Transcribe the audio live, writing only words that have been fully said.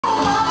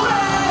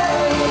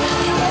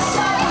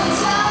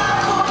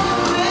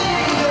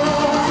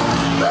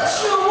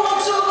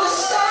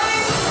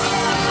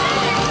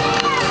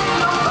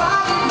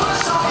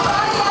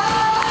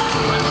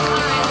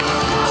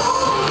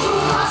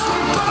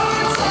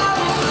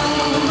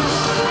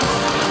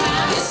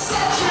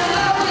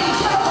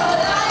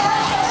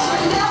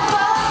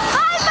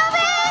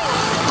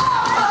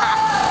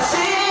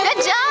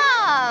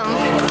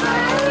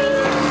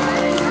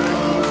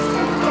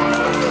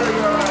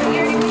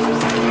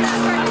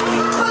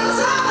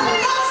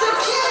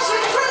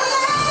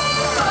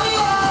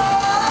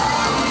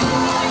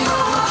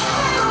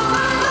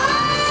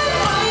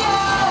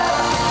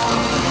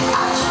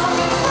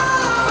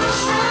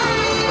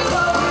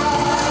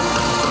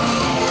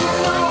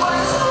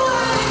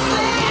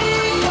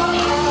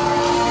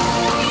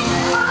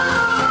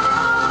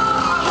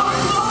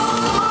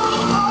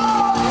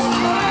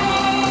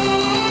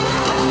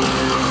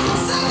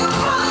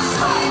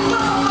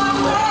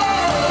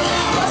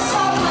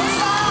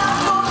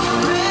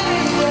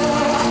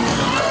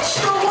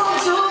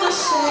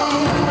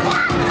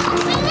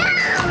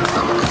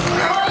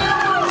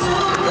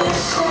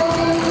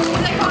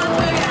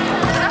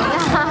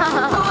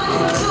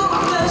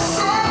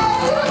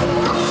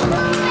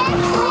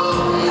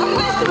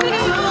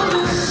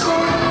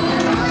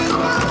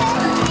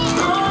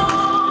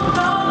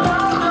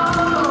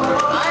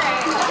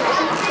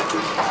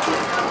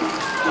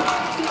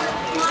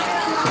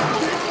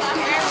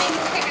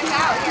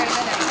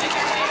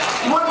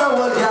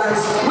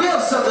guys, we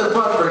have something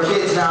fun for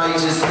kids now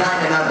ages 9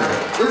 and under.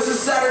 This is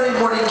Saturday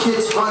morning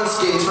kids fun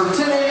skates from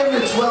 10 a.m.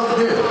 to 12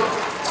 noon.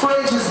 It's for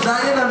ages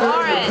 9 and under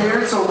and your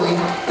parents only.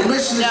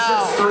 Admission is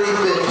just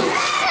 $3.50.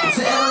 It's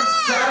every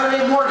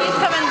Saturday morning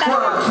for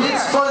our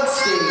kids fun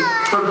skate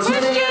from 10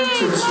 a.m.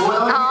 to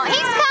 12 noon. Oh,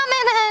 he's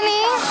coming,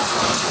 honey.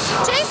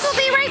 Jase will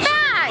be right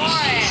back.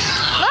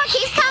 Look,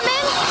 he's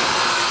coming.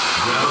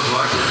 Grab a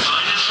partner,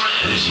 find a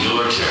friend. It's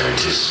your turn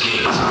to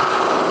skate. Go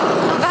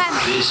ahead.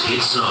 This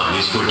hit song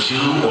is for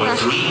 2 or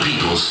 3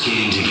 people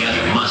skating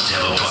together. Must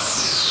have a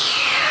partner.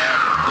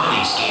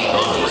 Buddy skate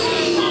always.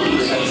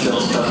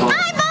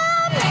 Hi,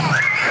 Bob.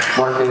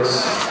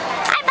 Marcus.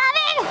 Hi,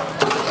 Bobby.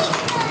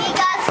 He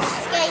got to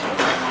skate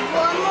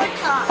one more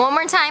time. One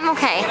more time,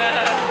 okay.